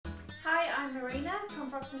Hi, I'm Marina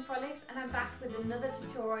from Frocks Frolics and I'm back with another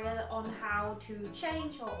tutorial on how to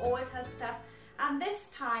change or alter stuff, and this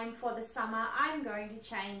time for the summer I'm going to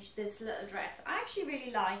change this little dress. I actually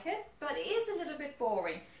really like it, but it is a little bit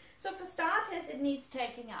boring. So for starters, it needs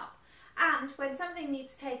taking up, and when something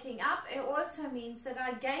needs taking up, it also means that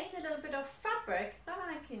I gain a little bit of fabric that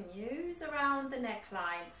I can use around the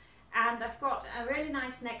neckline. And I've got a really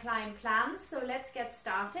nice neckline planned, so let's get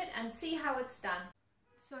started and see how it's done.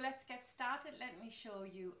 So let's get started. Let me show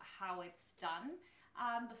you how it's done.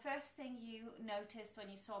 The first thing you noticed when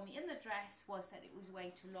you saw me in the dress was that it was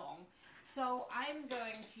way too long. So I'm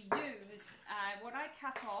going to use what I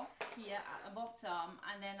cut off here at the bottom,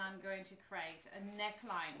 and then I'm going to create a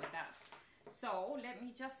neckline with that. So let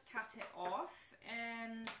me just cut it off,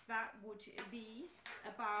 and that would be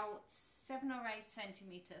about 7 or 8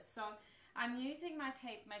 centimeters. So I'm using my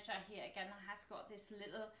tape measure here. Again, it has got this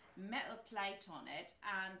little metal plate on it,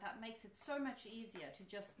 and that makes it so much easier to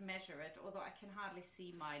just measure it, although I can hardly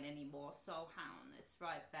see mine anymore. So hang on, it's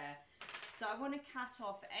right there. So I want to cut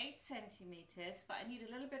off 8 centimeters, but I need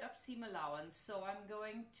a little bit of seam allowance. So I'm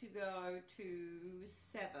going to go to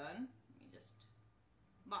 7. Let me just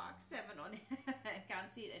mark 7 on it. I can't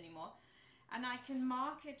see it anymore. And I can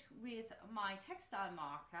mark it with my textile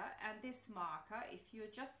marker, and this marker, if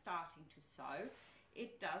you're just starting to sew,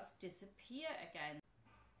 it does disappear again.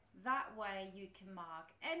 That way you can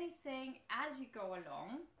mark anything as you go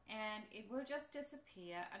along and it will just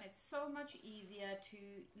disappear, and it's so much easier to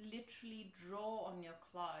literally draw on your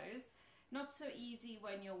clothes. Not so easy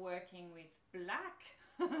when you're working with black.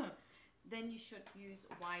 Then you should use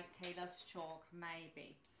white tailor's chalk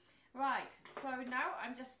maybe. Right, so now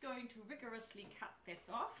I'm just going to rigorously cut this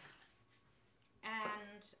off,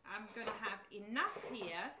 and I'm going to have enough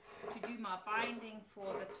here to do my binding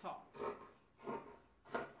for the top.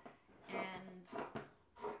 And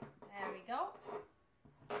there we go.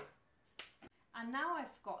 And now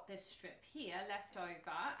I've got this strip here left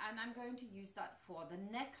over, and I'm going to use that for the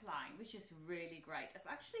neckline, which is really great. It's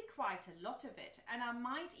actually quite a lot of it, and I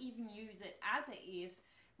might even use it as it is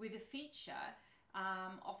with a feature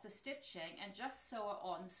of the stitching and just sew it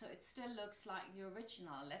on so it still looks like the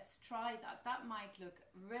original. Let's try that. That might look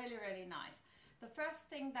really, really nice. The first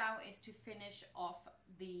thing now is to finish off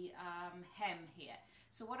the hem here.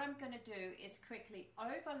 So what I'm going to do is quickly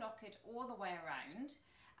overlock it all the way around,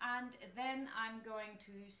 and then I'm going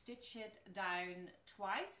to stitch it down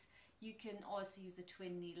twice. You can also use a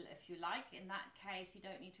twin needle if you like. In that case, you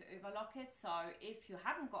don't need to overlock it. So if you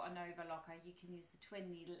haven't got an overlocker, you can use the twin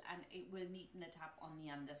needle and it will neaten it up on the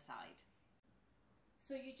underside.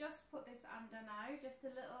 So you just put this under now. Just a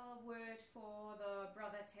little word for the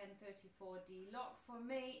Brother 1034D lock. For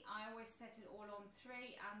me, I always set it all on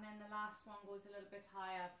 3, and then the last one goes a little bit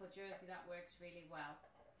higher. For jersey, that works really well.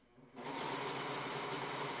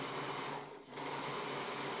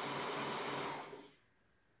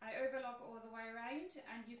 I overlock all the way around,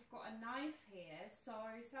 and you've got a knife here, so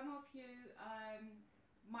some of you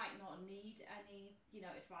might not need any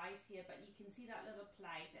advice here, but you can see that little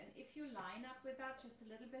plate, and if you line up with that just a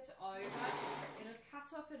little bit over, it'll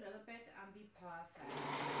cut off a little bit and be perfect.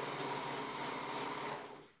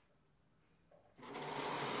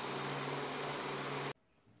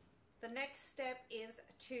 The next step is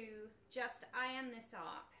to just iron this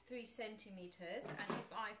up 3 centimeters, and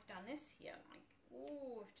if I've done this here, like,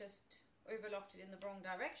 ooh, just overlocked it in the wrong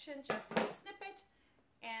direction, just snip it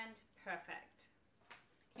and perfect.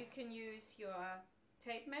 You can use your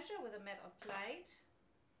tape measure with a metal plate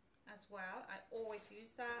as well. I always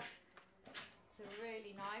use that. It's a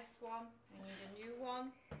really nice one. I need a new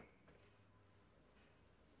one.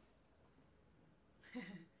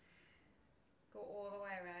 Go all the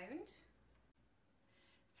way around.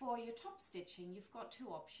 For your top stitching, you've got 2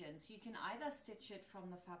 options. You can either stitch it from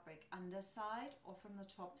the fabric underside or from the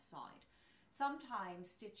top side. Sometimes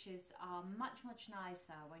stitches are much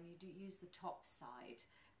nicer when you do use the top side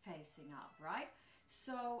facing up, right?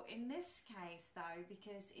 So in this case though,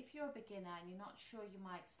 because if you're a beginner and you're not sure you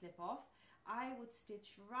might slip off, I would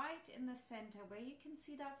stitch right in the center where you can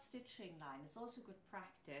see that stitching line. It's also good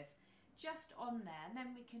practice. Just on there, and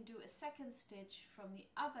then we can do a second stitch from the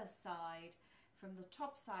other side, from the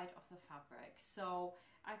top side of the fabric. So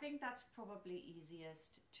I think that's probably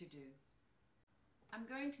easiest to do. I'm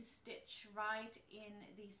going to stitch right in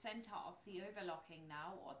the center of the overlocking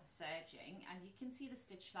now, or the serging, and you can see the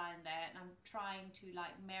stitch line there, and I'm trying to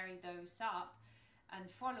like marry those up and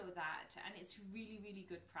follow that, and it's really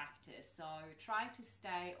good practice. So try to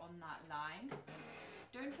stay on that line.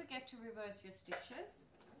 Don't forget to reverse your stitches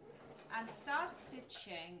and start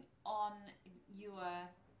stitching on your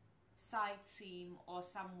side seam or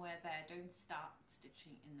somewhere there. Don't start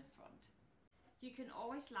stitching in the front. You can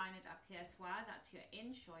always line it up here as well. That's your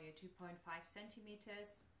inch or your 2.5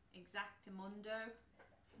 centimeters, exactamundo.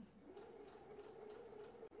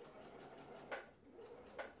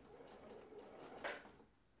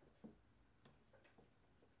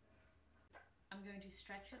 I'm going to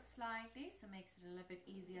stretch it slightly, so it makes it a little bit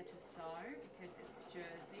easier to sew because it's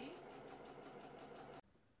jersey.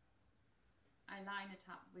 I line it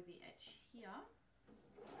up with the edge here.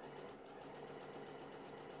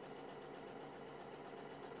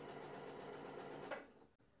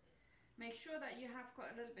 Make sure that you have got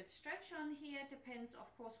a little bit stretch on here. Depends, of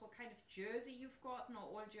course, what kind of jersey you've got. Not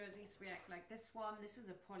all jerseys react like this one. This is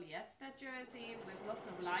a polyester jersey with lots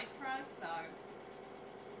of lycra, so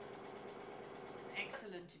it's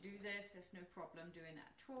excellent to do this. There's no problem doing it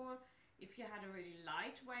at all. If you had a really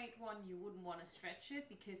lightweight one, you wouldn't want to stretch it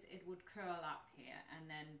because it would curl up here and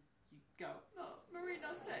then you go, oh,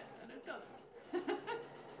 Marina said, and it doesn't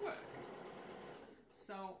work.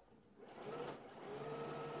 So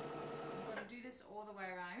I'm going to do this all the way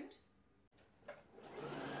around.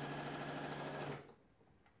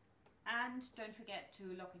 And don't forget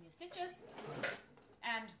to lock in your stitches.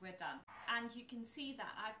 And we're done. And you can see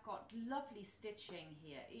that I've got lovely stitching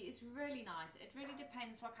here. It is really nice. It really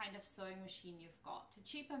depends what kind of sewing machine you've got. A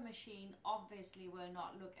cheaper machine obviously will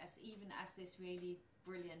not look as even as this really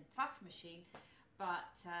brilliant Pfaff machine, but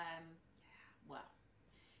yeah, well.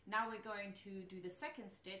 Now we're going to do the second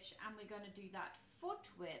stitch, and we're going to do that foot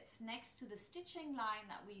width next to the stitching line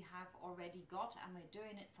that we have already got, and we're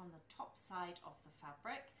doing it from the top side of the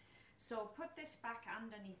fabric. So put this back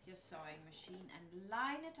underneath your sewing machine and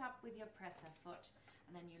line it up with your presser foot,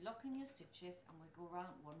 and then you lock in your stitches, and we'll go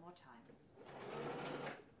around one more time.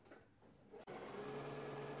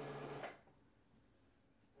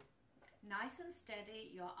 Nice and steady,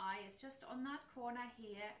 your eye is just on that corner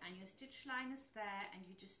here and your stitch line is there, and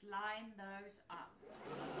you just line those up.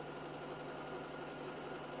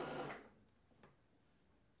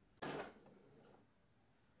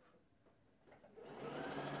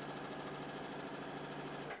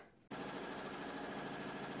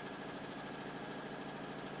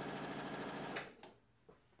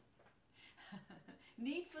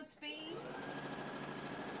 Need for speed.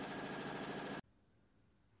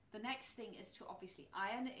 The next thing is to obviously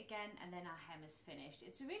iron it again, and then our hem is finished.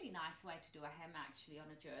 It's a really nice way to do a hem actually on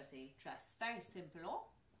a jersey dress. Very simple.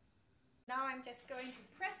 Now I'm just going to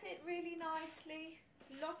press it really nicely.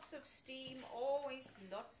 Lots of steam, always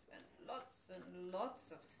lots and lots and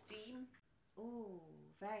lots of steam. Oh,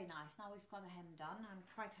 very nice. Now we've got the hem done. I'm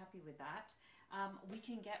quite happy with that. We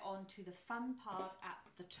can get on to the fun part at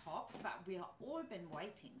the top that we have all been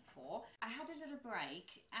waiting for. I had a little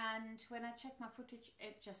break, and when I checked my footage,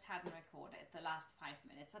 it just hadn't recorded the last 5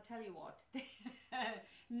 minutes. I'll tell you what,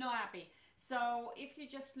 not happy. So if you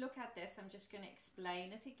just look at this, I'm just going to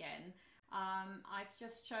explain it again. I've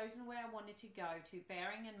just chosen where I wanted to go to,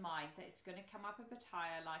 bearing in mind that it's going to come up a bit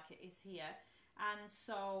higher like it is here. And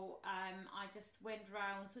so I just went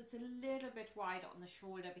round, so it's a little bit wider on the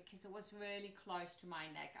shoulder because it was really close to my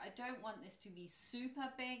neck. I don't want this to be super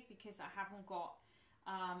big because I haven't got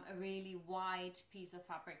a really wide piece of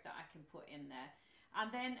fabric that I can put in there. And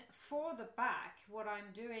then for the back, what I'm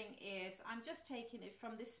doing is I'm just taking it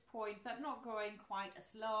from this point, but not going quite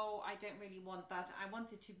as low. I don't really want that. I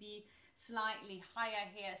want it to be slightly higher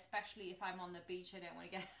here, especially if I'm on the beach. I don't want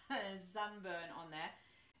to get a sunburn on there.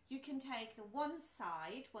 You can take the one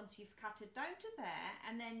side once you've cut it down to there,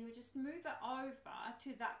 and then you just move it over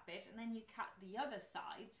to that bit, and then you cut the other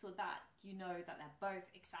side so that you know that they're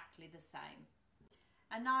both exactly the same.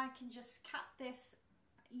 And now I can just cut this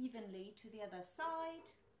evenly to the other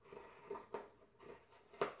side.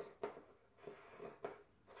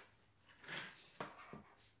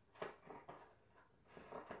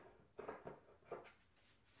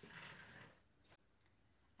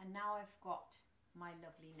 And now I've got my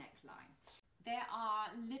lovely neckline. There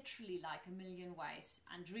are literally like a million ways,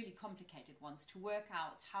 and really complicated ones, to work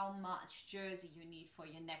out how much jersey you need for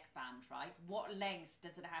your neckband, right? What length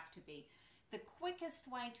does it have to be? The quickest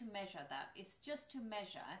way to measure that is just to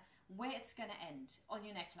measure where it's going to end on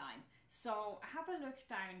your neckline. So have a look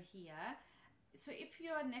down here. So if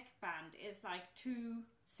your neckband is like 2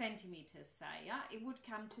 centimeters, say, yeah, it would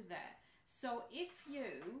come to there. So if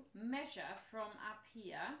you measure from up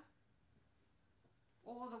here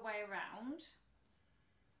all the way around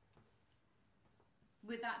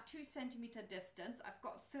with that 2 centimeter distance, I've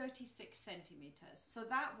got 36 centimeters. So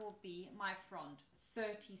that will be my front,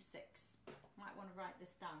 36. Might want to write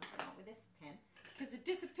this down, but not with this pen because it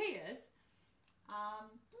disappears.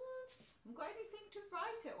 haven't got anything to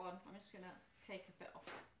write it on. I'm just going to take a bit of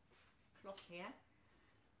cloth here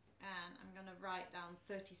and I'm going to write down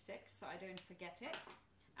 36 so I don't forget it.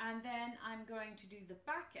 And then I'm going to do the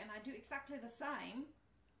back, and I do exactly the same.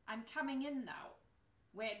 I'm coming in now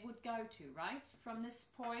where it would go to, right? From this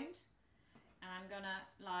point, and I'm going to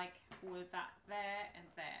like hold that there and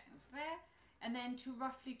there and there, and then to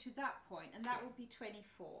roughly to that point, and that will be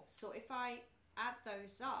 24. So if I add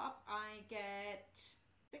those up, I get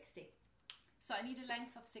 60. So I need a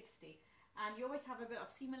length of 60. And you always have a bit of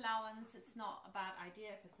seam allowance. It's not a bad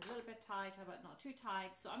idea if it's a little bit tighter, but not too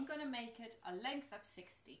tight. So I'm going to make it a length of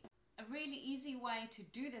 60. A really easy way to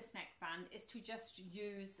do this neckband is to just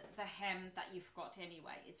use the hem that you've got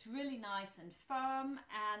anyway. It's really nice and firm,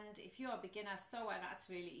 and if you're a beginner sewer, that's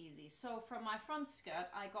really easy. So from my front skirt,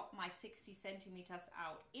 I got my 60 centimeters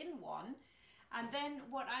out in one, and then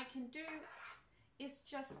what I can do is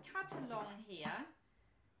just cut along here.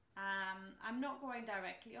 I'm not going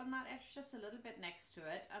directly on that edge, just a little bit next to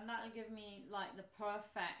it, and that'll give me like the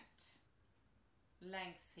perfect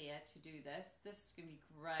length here to do this. This is going to be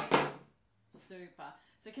great. Super.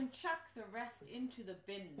 So I can chuck the rest into the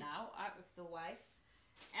bin now, out of the way.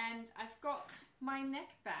 And I've got my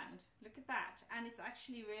neckband. Look at that. And it's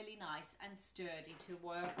actually really nice and sturdy to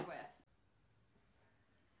work with.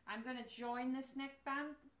 I'm going to join this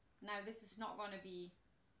neckband. Now this is not going to be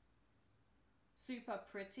super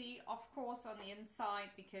pretty, of course, on the inside,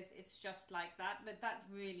 because it's just like that, but that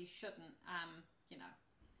really shouldn't, you know,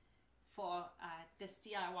 for this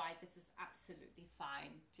DIY, this is absolutely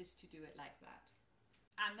fine just to do it like that.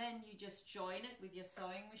 And then you just join it with your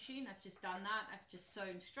sewing machine. I've just done that. I've just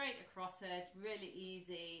sewn straight across it, really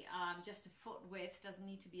easy, just a foot width, doesn't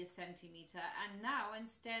need to be a centimeter. And now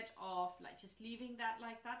instead of like just leaving that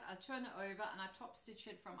like that, I'll turn it over and I top stitch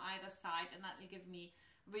it from either side, and that will give me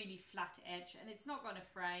really flat edge, and it's not going to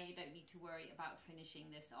fray. You don't need to worry about finishing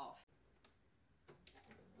this off.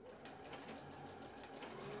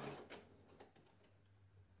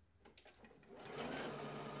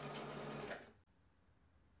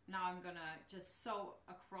 Now I'm going to just sew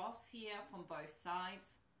across here from both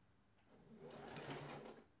sides.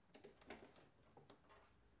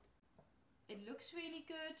 It looks really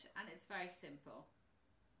good and it's very simple.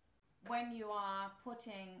 When you are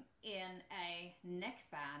putting in a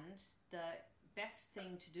neckband, the best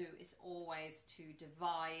thing to do is always to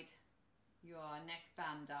divide your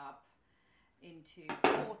neckband up into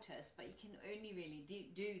quarters, but you can only really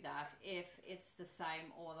do that if it's the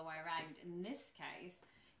same all the way around. In this case,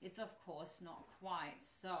 it's of course not quite,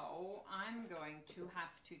 so I'm going to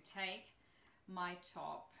have to take my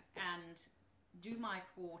top and do my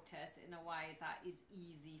quarters in a way that is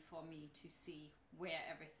easy for me to see where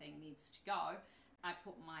everything needs to go. I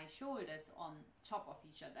put my shoulders on top of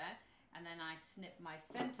each other, and then I snip my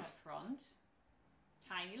center front,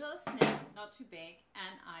 tiny little snip, not too big,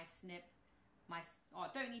 and I snip my, oh,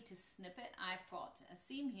 don't need to snip it, I've got a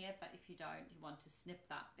seam here, but if you don't, you want to snip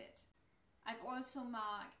that bit. I've also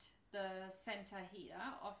marked the center here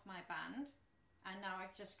of my band, and now I'm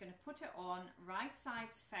just going to put it on right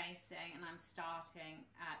sides facing, and I'm starting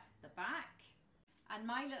at the back. And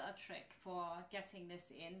my little trick for getting this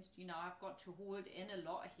in, you know, I've got to hold in a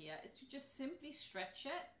lot here, is to just simply stretch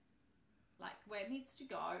it like where it needs to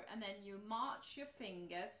go, and then you march your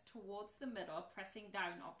fingers towards the middle, pressing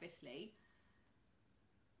down obviously,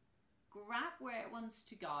 grab where it wants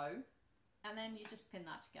to go, and then you just pin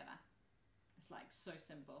that together. It's like so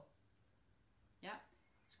simple. Yeah,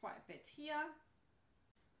 it's quite a bit here.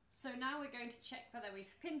 So now we're going to check whether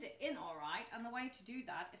we've pinned it in all right, and the way to do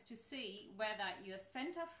that is to see whether your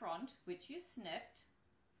center front, which you snipped,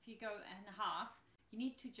 if you go in half, you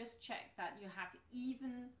need to just check that you have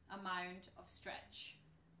even amount of stretch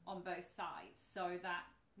on both sides, so that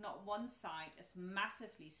not one side is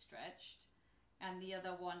massively stretched and the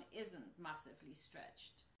other one isn't massively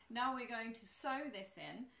stretched. Now we're going to sew this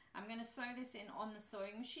in. I'm going to sew this in on the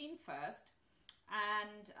sewing machine first.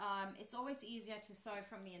 And it's always easier to sew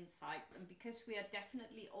from the inside, and because we are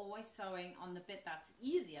definitely always sewing on the bit that's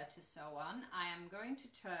easier to sew on, I am going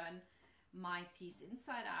to turn my piece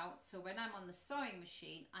inside out, so when I'm on the sewing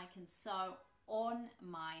machine I can sew on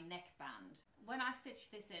my neckband. When I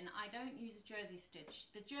stitch this in, I don't use a jersey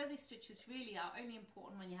stitch. The jersey stitches really are only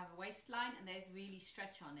important when you have a waistline and there's really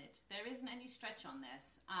stretch on it. There isn't any stretch on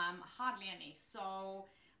this, hardly any,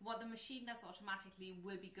 so what the machine does automatically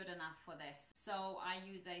will be good enough for this. So I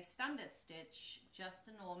use a standard stitch, just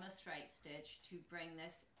a normal straight stitch, to bring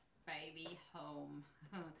this baby home.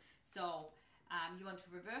 So you want to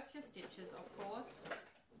reverse your stitches, of course,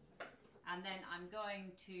 and then I'm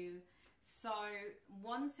going to sew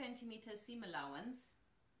 1 centimeter seam allowance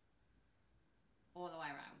all the way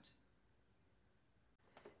around.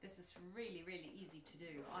 This is really, really easy to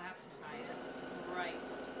do. I have to say, it's great.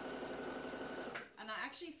 And I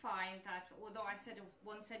actually find that although I said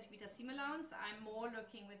 1 centimeter seam allowance, I'm more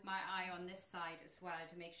looking with my eye on this side as well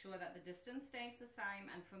to make sure that the distance stays the same.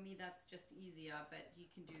 And for me, that's just easier, but you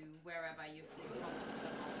can do wherever you feel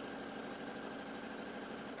comfortable.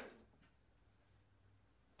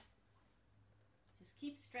 Just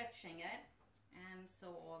keep stretching it and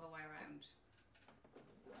sew all the way around.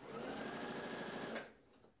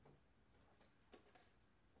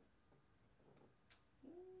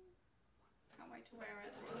 Can't wait to wear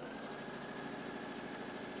it.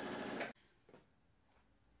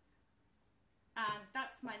 And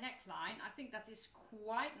that's my neckline. I think that is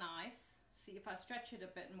quite nice. See, if I stretch it a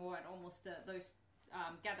bit more, and almost those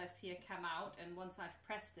gathers here come out, and once I've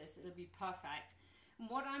pressed this, it'll be perfect. And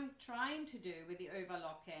what I'm trying to do with the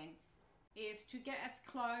overlocking is to get as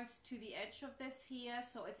close to the edge of this here,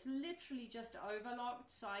 so it's literally just overlocked,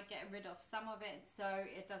 so I get rid of some of it so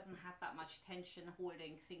it doesn't have that much tension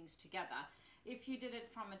holding things together. If you did it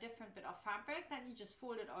from a different bit of fabric that you just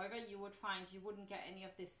fold it over, you would find you wouldn't get any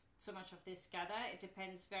of this, so much of this gather. It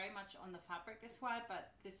depends very much on the fabric as well,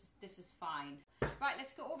 but this is fine. Right,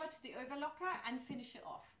 let's go over to the overlocker and finish it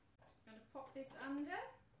off. I'm going to pop this under.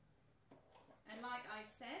 And like I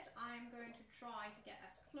said, I'm going to try to get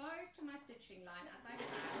as close to my stitching line as I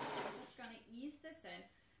can. So I'm just going to ease this in,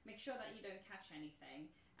 make sure that you don't catch anything.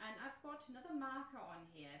 And I've got another marker on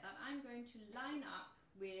here that I'm going to line up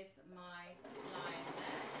with my line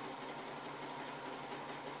there.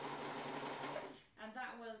 And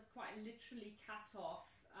that will quite literally cut off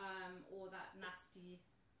all that nasty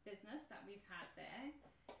business that we've had there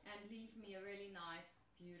and leave me a really nice,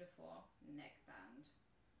 beautiful neckband.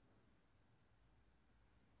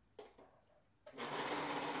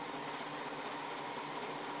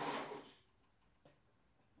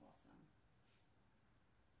 Awesome.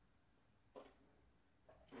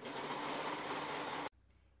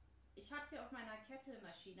 Ich habe hier auf meiner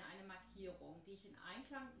Kettelmaschine eine Markierung, die ich in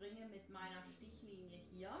Einklang bringe mit meiner Stichlinie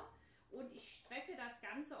hier, und ich strecke das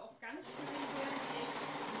Ganze auch ganz schön, während ich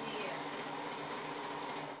nähe.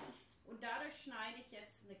 Und dadurch schneide ich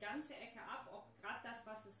jetzt eine ganze Ecke ab, auch gerade das,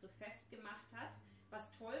 was es so fest gemacht hat,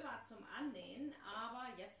 was toll war zum Annähen, aber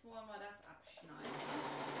jetzt wollen wir das abschneiden.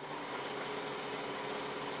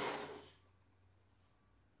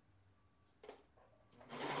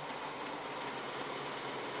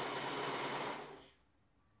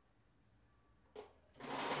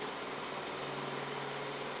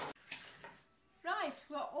 Right,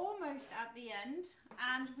 we're almost at the end,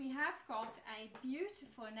 and we have got a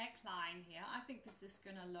beautiful neckline here. I think this is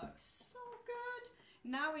gonna look so good.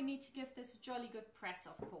 Now we need to give this a jolly good press,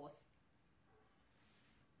 of course.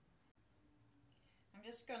 I'm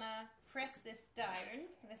just gonna press this down.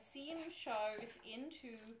 The seam shows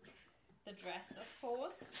into the dress, of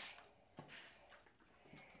course.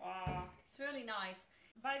 Oh, it's really nice.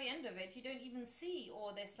 By the end of it, you don't even see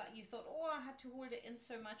all this, like you thought, oh, I had to hold it in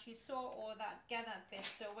so much. You saw all that gathered bit.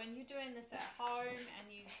 So when you're doing this at home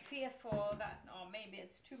and you fearful that, oh, maybe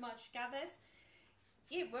it's too much gathers,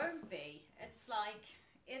 it won't be. It's like,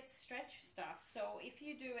 it's stretch stuff. So if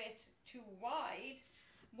you do it too wide,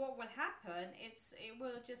 what will happen, it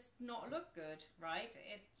will just not look good, right?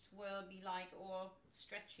 It will be like all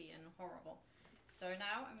stretchy and horrible. So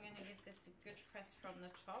now I'm going to give this a good press from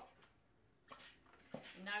the top.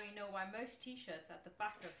 Now you know why most t-shirts at the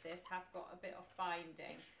back of this have got a bit of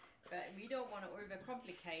binding, but we don't want to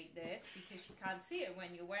overcomplicate this because you can't see it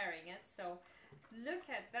when you're wearing it. So look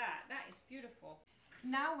at that, that is beautiful.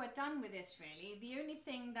 Now we're done with this really. The only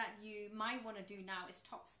thing that you might want to do now is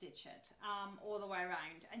top stitch it all the way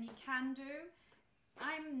around, and you can do.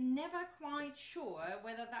 I'm never quite sure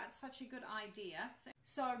whether that's such a good idea.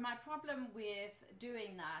 So my problem with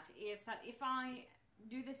doing that is that if I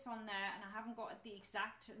do this on there and I haven't got the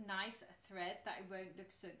exact nice thread, that it won't look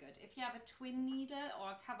so good. If you have a twin needle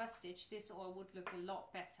or a cover stitch, this all would look a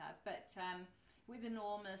lot better, but with a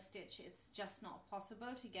normal stitch it's just not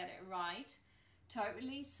possible to get it right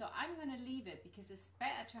totally. So I'm going to leave it because it's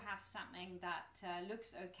better to have something that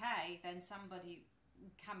looks okay than somebody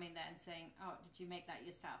coming there and saying, oh, did you make that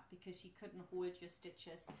yourself, because you couldn't hold your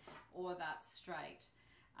stitches or that straight.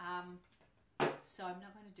 So I'm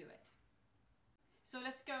not going to do it. So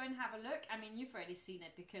let's go and have a look. I mean, you've already seen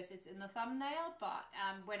it because it's in the thumbnail, but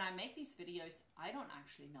when I make these videos, I don't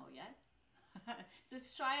actually know yet. So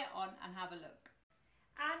let's try it on and have a look.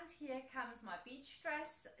 And here comes my beach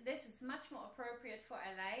dress. This is much more appropriate for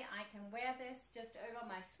LA. I can wear this just over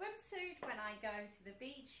my swimsuit when I go to the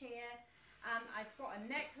beach here. and I've got a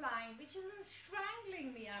neckline which isn't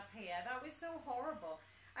strangling me up here. That was so horrible.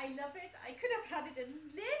 I love it. I could have had it a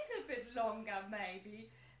little bit longer maybe,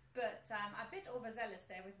 but I'm a bit overzealous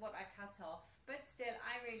there with what I cut off. But still,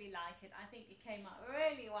 I really like it. I think it came out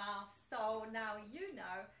really well. So now you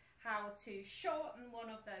know how to shorten one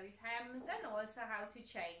of those hems and also how to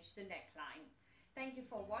change the neckline. Thank you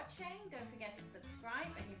for watching. Don't forget to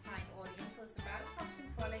subscribe, and you find all the infos about Frocks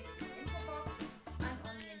and Frolics in the info box.